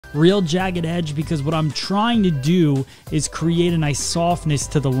real jagged edge because what I'm trying to do is create a nice softness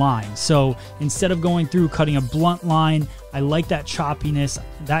to the line. So instead of going through cutting a blunt line, I like that choppiness.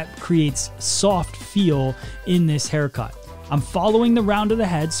 That creates soft feel in this haircut. I'm following the round of the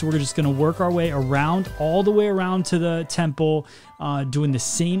head, so we're just gonna work our way around, all the way around to the temple, doing the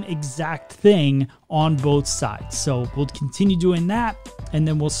same exact thing on both sides. So we'll continue doing that, and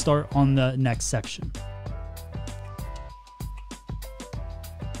then we'll start on the next section.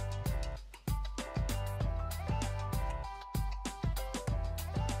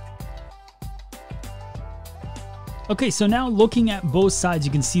 Okay, so now looking at both sides,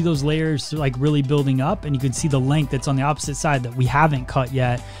 you can see those layers like really building up, and you can see the length that's on the opposite side that we haven't cut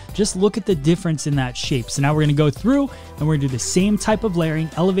yet. Just look at the difference in that shape. So now we're gonna go through and we're gonna do the same type of layering,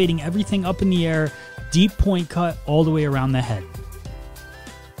 elevating everything up in the air, deep point cut all the way around the head.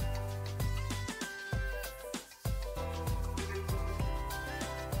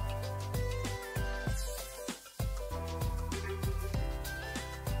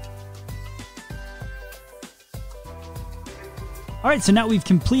 All right, so now we've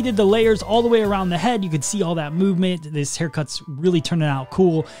completed the layers all the way around the head. You can see all that movement. This haircut's really turning out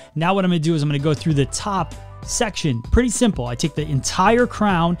cool. Now what I'm gonna do is I'm gonna go through the top section. Pretty simple. I take the entire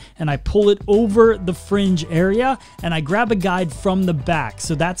crown and I pull it over the fringe area, and I grab a guide from the back.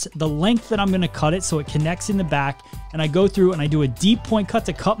 So that's the length that I'm gonna cut it so it connects in the back. And I go through and I do a deep point cut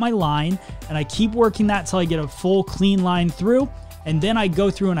to cut my line, and I keep working that till I get a full clean line through. And then I go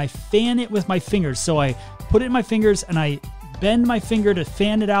through and I fan it with my fingers. So I put it in my fingers and I bend my finger to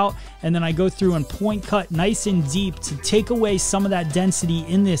fan it out, and then I go through and point cut nice and deep to take away some of that density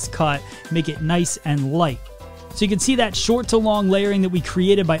in this cut, make it nice and light. So you can see that short to long layering that we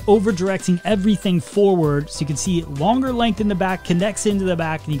created by over directing everything forward. So you can see longer length in the back connects into the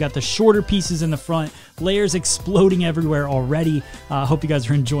back, and you got the shorter pieces in the front, layers exploding everywhere already. Hope you guys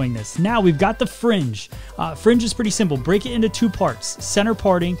are enjoying this. Now we've got the fringe. Fringe is pretty simple. Break it into two parts, center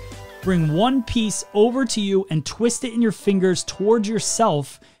parting. Bring one piece over to you and twist it in your fingers towards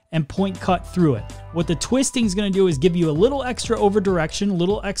yourself and point cut through it. What the twisting is going to do is give you a little extra over direction, a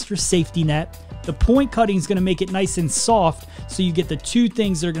little extra safety net. The point cutting is going to make it nice and soft, so you get the two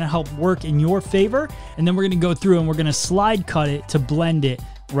things that are going to help work in your favor. And then we're going to go through and we're going to slide cut it to blend it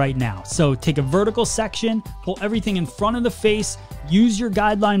right now. So take a vertical section, pull everything in front of the face, use your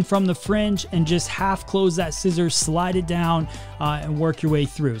guideline from the fringe, and just half close that scissor, slide it down, and work your way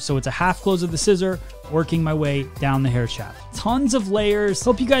through. So it's a half close of the scissor, working my way down the hair shaft. Tons of layers.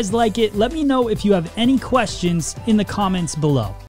 Hope you guys like it. Let me know if you have any questions in the comments below.